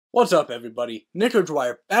What's up, everybody? Nick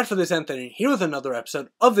Dwyer back for this 10th inning, here with another episode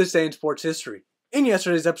of This Day in Sports History. In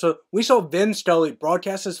yesterday's episode, we saw Vin Scully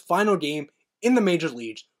broadcast his final game in the major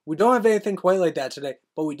leagues. We don't have anything quite like that today,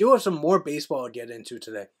 but we do have some more baseball to get into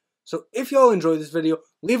today. So if y'all enjoyed this video,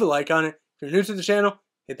 leave a like on it. If you're new to the channel,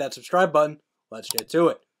 hit that subscribe button. Let's get to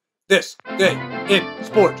it. This Day in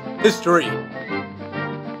Sports History.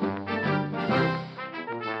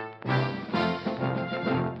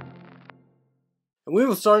 We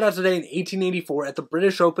will start out today in 1884 at the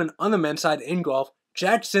British Open on the men's side in golf.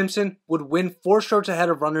 Jack Simpson would win 4 strokes ahead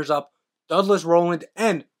of runners-up Douglas Rowland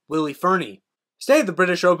and Willie Fernie. Stay at the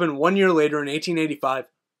British Open 1 year later in 1885.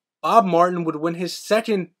 Bob Martin would win his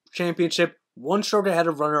second championship 1 stroke ahead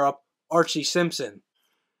of runner-up Archie Simpson.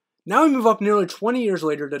 Now we move up nearly 20 years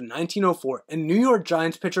later to 1904, and New York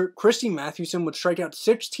Giants pitcher Christy Mathewson would strike out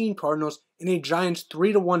 16 Cardinals in a Giants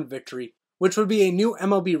 3-1 victory, which would be a new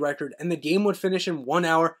MLB record, and the game would finish in 1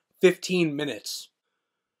 hour, 15 minutes.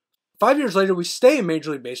 5 years later, we stay in Major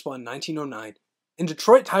League Baseball in 1909, and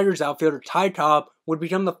Detroit Tigers outfielder Ty Cobb would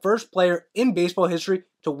become the first player in baseball history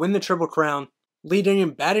to win the Triple Crown, leading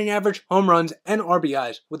in batting average, home runs, and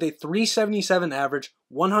RBIs, with a .377 average,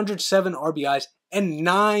 107 RBIs, and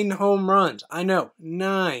 9 home runs. I know,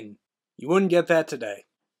 9. You wouldn't get that today.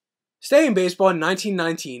 Stay in baseball in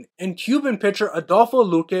 1919, and Cuban pitcher Adolfo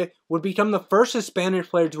Luque would become the first Hispanic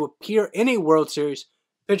player to appear in a World Series,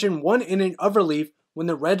 pitching 1 inning of relief when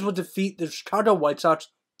the Reds would defeat the Chicago White Sox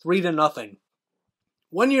 3-0.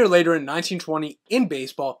 1 year later in 1920, in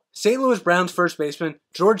baseball, St. Louis Browns first baseman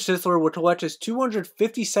George Sisler would collect his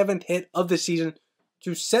 257th hit of the season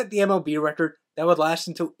to set the MLB record that would last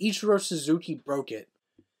until Ichiro Suzuki broke it.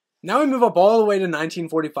 Now we move up all the way to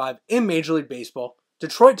 1945 in Major League Baseball.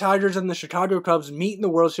 Detroit Tigers and the Chicago Cubs meet in the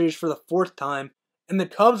World Series for the 4th time, and the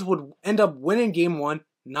Cubs would end up winning Game 1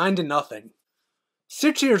 9-0.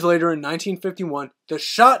 6 years later in 1951, the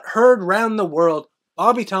shot heard round the world,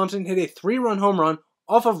 Bobby Thompson hit a 3-run home run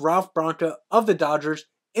off of Ralph Branca of the Dodgers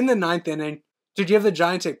in the 9th inning to give the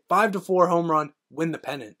Giants a 5-4 home run, win the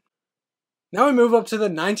pennant. Now we move up to the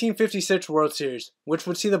 1956 World Series, which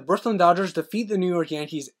would see the Brooklyn Dodgers defeat the New York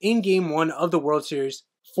Yankees in Game 1 of the World Series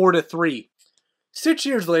 4-3. 6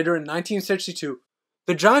 years later in 1962,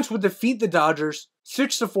 the Giants would defeat the Dodgers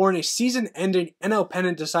 6-4 in a season-ending NL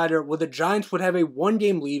pennant decider, where the Giants would have a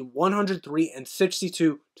 1-game lead 103-62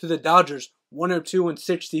 to the Dodgers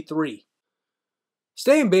 102-63.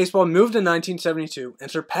 Stay in baseball moved to 1972,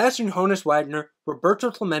 and surpassing Honus Wagner,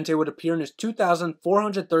 Roberto Clemente would appear in his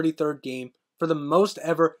 2,433rd game for the most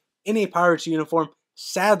ever in a Pirates uniform.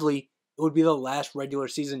 Sadly, it would be the last regular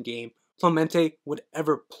season game Clemente would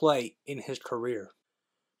ever play in his career.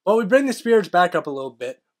 But we bring the spirits back up a little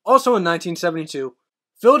bit. Also in 1972,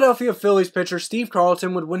 Philadelphia Phillies pitcher Steve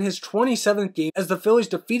Carlton would win his 27th game as the Phillies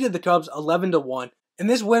defeated the Cubs 11-1, and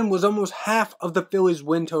this win was almost half of the Phillies'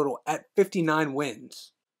 win total at 59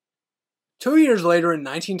 wins. 2 years later in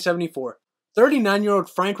 1974,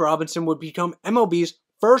 39-year-old Frank Robinson would become MLB's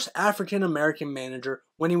first African-American manager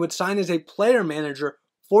when he would sign as a player manager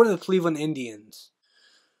for the Cleveland Indians.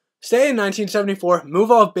 Stay in 1974,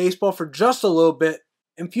 move off baseball for just a little bit,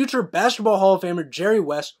 and future Basketball Hall of Famer Jerry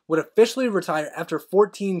West would officially retire after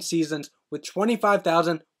 14 seasons with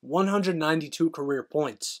 25,192 career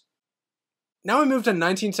points. Now we move to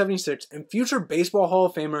 1976, and future Baseball Hall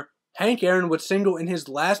of Famer Hank Aaron would single in his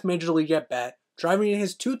last Major League at-bat, driving in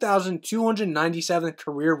his 2,297th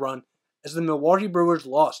career run as the Milwaukee Brewers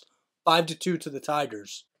lost 5-2 to the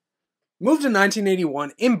Tigers. Move to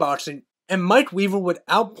 1981 in boxing, and Mike Weaver would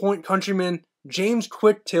outpoint countryman James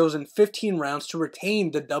Quick Tills in 15 rounds to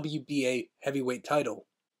retain the WBA heavyweight title.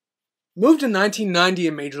 Moved to 1990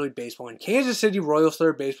 in Major League Baseball, and Kansas City Royals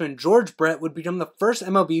third baseman George Brett would become the first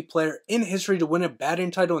MLB player in history to win a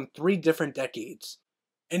batting title in 3 different decades.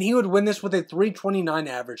 And he would win this with a .329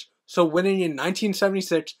 average, so winning in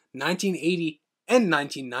 1976, 1980, and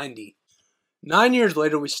 1990. 9 years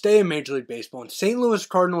later, we stay in Major League Baseball, and St. Louis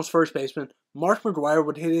Cardinals first baseman Mark McGwire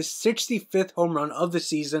would hit his 65th home run of the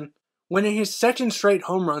season, winning his 2nd straight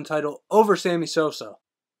home run title over Sammy Sosa.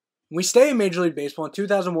 We stay in Major League Baseball in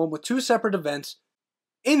 2001 with 2 separate events.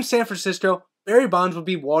 In San Francisco, Barry Bonds would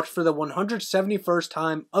be walked for the 171st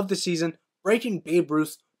time of the season, breaking Babe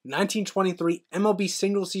Ruth's 1923 MLB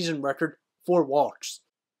single-season record for walks.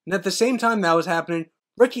 And at the same time that was happening,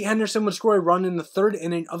 Rickey Henderson would score a run in the 3rd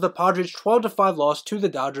inning of the Padres' 12-5 loss to the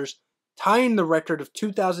Dodgers, tying the record of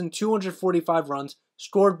 2,245 runs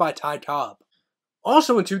scored by Ty Cobb.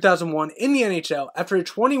 Also in 2001, in the NHL, after a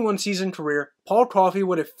 21-season career, Paul Coffey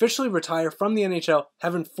would officially retire from the NHL,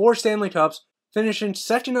 having 4 Stanley Cups, finishing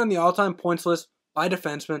second on the all-time points list by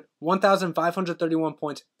defensemen, 1,531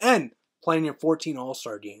 points, and playing in 14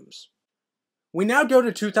 All-Star games. We now go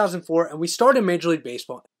to 2004, and we start in Major League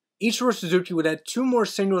Baseball. Ichiro Suzuki would add 2 more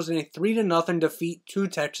singles in a 3-0 defeat to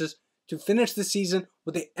Texas to finish the season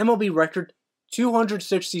with a MLB record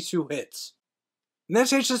 262 hits. And that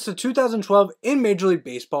takes us to 2012 in Major League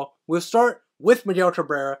Baseball. We'll start with Miguel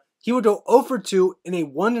Cabrera. He would go 0 for 2 in a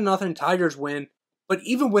 1-0 Tigers win, but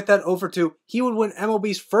even with that 0 for 2, he would win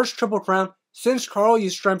MLB's first Triple Crown since Carl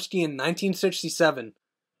Yastrzemski in 1967,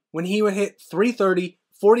 when he would hit .330,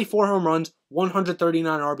 44 home runs,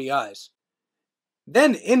 139 RBIs.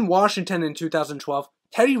 Then in Washington in 2012,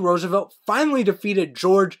 Teddy Roosevelt finally defeated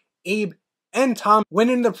George, Abe, and Tom,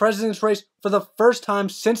 winning the president's race for the first time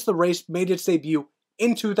since the race made its debut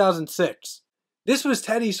in 2006. This was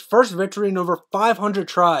Teddy's first victory in over 500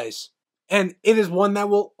 tries, and it is one that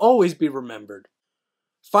will always be remembered.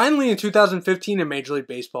 Finally, in 2015 in Major League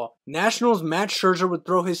Baseball, Nationals' Matt Scherzer would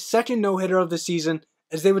throw his second no-hitter of the season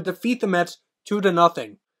as they would defeat the Mets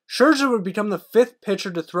 2-0. Scherzer would become the 5th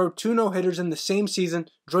pitcher to throw 2 no-hitters in the same season,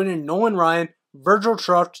 joining Nolan Ryan, Virgil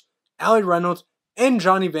Trucks, Allie Reynolds, and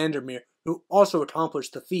Johnny Vandermeer, who also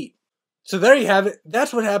accomplished the feat. So there you have it.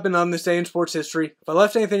 That's what happened on this day in sports history. If I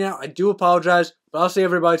left anything out, I do apologize, but I'll see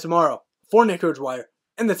everybody tomorrow for Nick Wire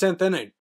and the 10th inning.